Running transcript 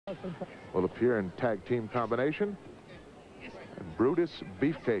will appear in tag team combination. And Brutus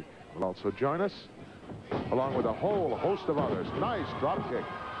Beefcake will also join us, along with a whole host of others. Nice drop kick.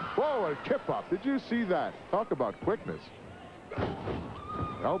 Whoa, a kip up. Did you see that? Talk about quickness.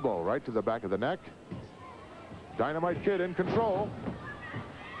 Elbow right to the back of the neck. Dynamite Kid in control,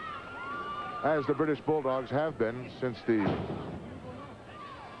 as the British Bulldogs have been since the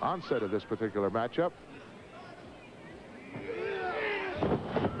onset of this particular matchup.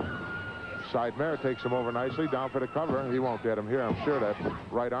 Side mare takes him over nicely, down for the cover. He won't get him here. I'm sure that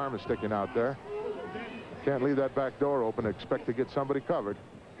right arm is sticking out there. Can't leave that back door open and expect to get somebody covered.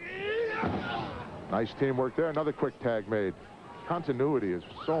 Nice teamwork there. Another quick tag made. Continuity is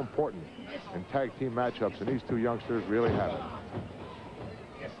so important in tag team matchups, and these two youngsters really have it.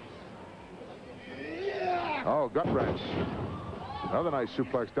 Oh, gut wrench. Another nice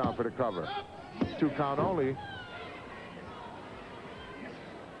suplex down for the cover. 2 count only.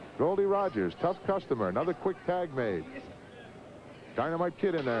 Goldie Rogers, tough customer. Another quick tag made. Dynamite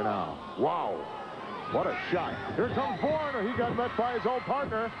Kid in there now. Wow. What a shot. Here comes Bourne. He got met by his old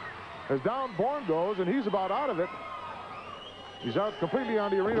partner. As down Bourne goes, and he's about out of it. He's out completely on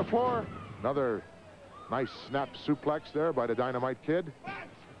the arena floor. Another nice snap suplex there by the Dynamite Kid.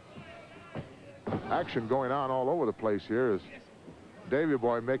 Action going on all over the place here as Davey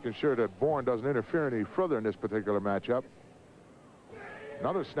Boy making sure that Bourne doesn't interfere any further in this particular matchup.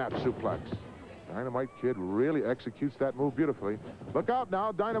 Another snap suplex. Dynamite Kid really executes that move beautifully. Look out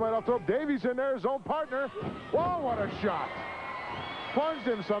now. Dynamite off the rope. Davey's in there, his own partner. Whoa, what a shot. Plunged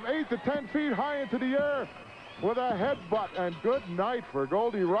him some 8 to 10 feet high into the air with a headbutt, and good night for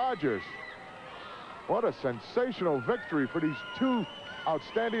Goldie Rogers. What a sensational victory for these two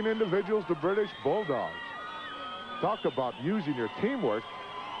outstanding individuals, the British Bulldogs. Talk about using your teamwork.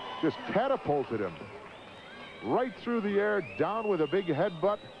 Just catapulted him right through the air, down with a big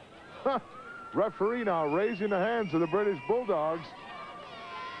headbutt. Referee now raising the hands of the British Bulldogs.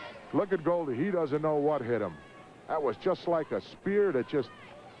 Look at Goldie. He doesn't know what hit him. That was just like a spear that just...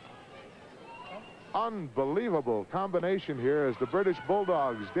 Unbelievable combination here as the British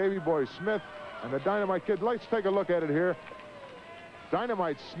Bulldogs, Davey Boy Smith and the Dynamite Kid. Let's take a look at it here.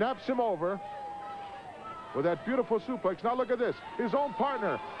 Dynamite snaps him over with that beautiful suplex. Now look at this. His own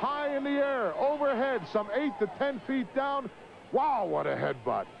partner high in the air, overhead, some 8 to 10 feet down. Wow, what a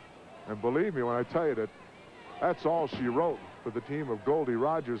headbutt. And believe me when I tell you that that's all she wrote for the team of Goldie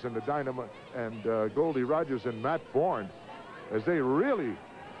Rogers and the Dynamite and Goldie Rogers and Matt Bourne, as they really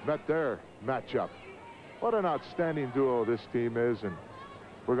met their matchup. What an outstanding duo this team is, and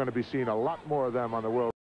we're going to be seeing a lot more of them on the World